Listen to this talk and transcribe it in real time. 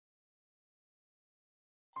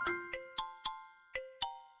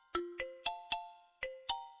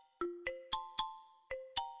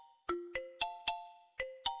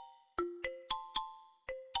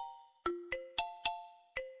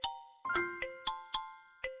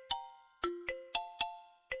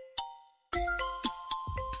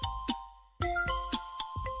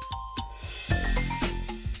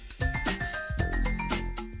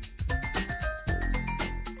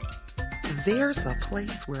There's a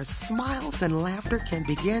place where smiles and laughter can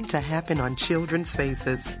begin to happen on children's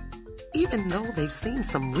faces, even though they've seen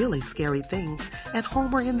some really scary things at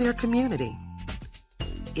home or in their community.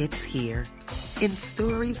 It's here, in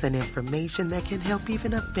stories and information that can help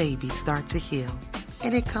even a baby start to heal.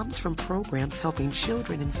 And it comes from programs helping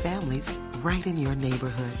children and families right in your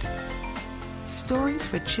neighborhood. Stories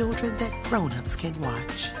for children that grown-ups can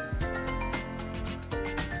watch.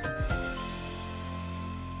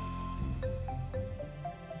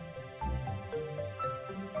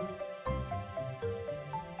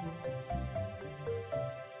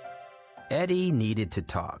 Eddie needed to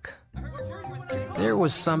talk. There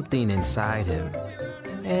was something inside him,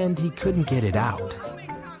 and he couldn't get it out.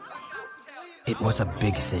 It was a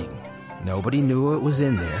big thing. Nobody knew it was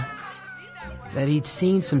in there. That he'd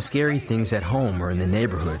seen some scary things at home or in the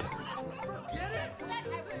neighborhood.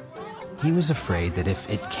 He was afraid that if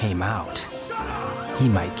it came out, he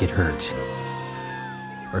might get hurt.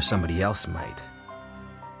 Or somebody else might.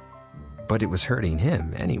 But it was hurting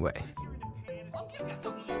him anyway.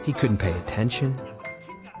 He couldn't pay attention.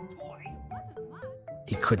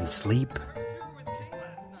 He couldn't sleep.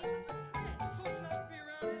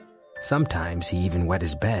 Sometimes he even wet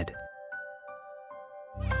his bed.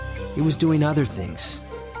 He was doing other things.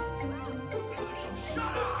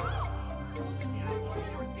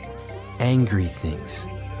 Angry things.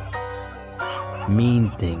 Mean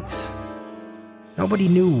things. Nobody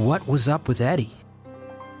knew what was up with Eddie.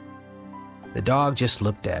 The dog just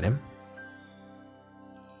looked at him.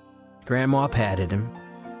 Grandma patted him.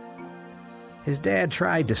 His dad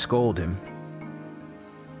tried to scold him.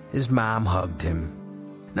 His mom hugged him.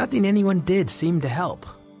 Nothing anyone did seemed to help.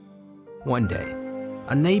 One day,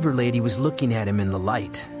 a neighbor lady was looking at him in the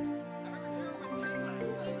light.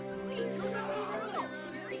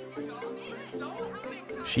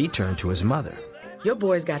 She turned to his mother. Your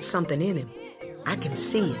boy's got something in him. I can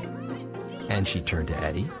see it. And she turned to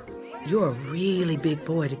Eddie. You're a really big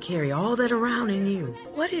boy to carry all that around in you.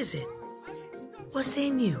 What is it? What's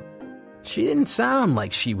in you? She didn't sound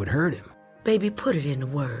like she would hurt him. Baby, put it into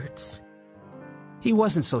words. He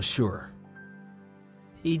wasn't so sure.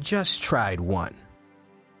 He just tried one.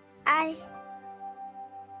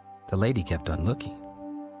 The lady kept on looking.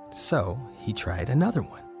 So he tried another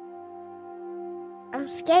one. I'm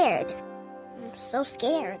scared. I'm so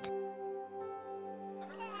scared.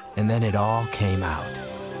 And then it all came out.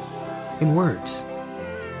 In words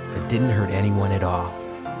that didn't hurt anyone at all.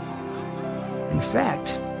 In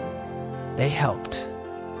fact, they helped.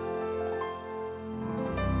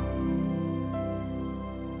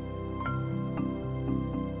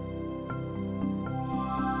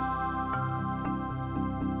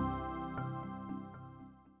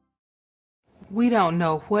 We don't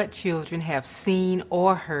know what children have seen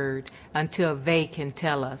or heard until they can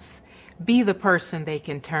tell us. Be the person they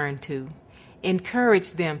can turn to.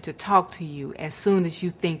 Encourage them to talk to you as soon as you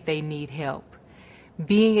think they need help.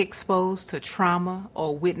 Being exposed to trauma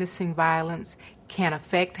or witnessing violence can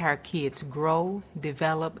affect how kids grow,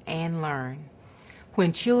 develop, and learn.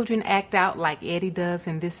 When children act out like Eddie does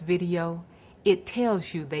in this video, it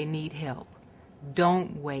tells you they need help.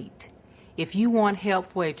 Don't wait. If you want help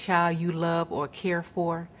for a child you love or care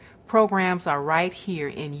for, programs are right here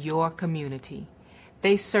in your community.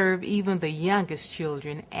 They serve even the youngest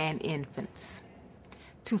children and infants.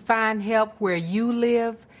 To find help where you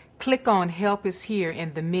live, click on Help is Here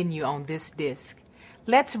in the menu on this disc.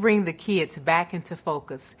 Let's bring the kids back into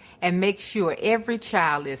focus and make sure every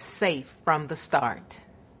child is safe from the start.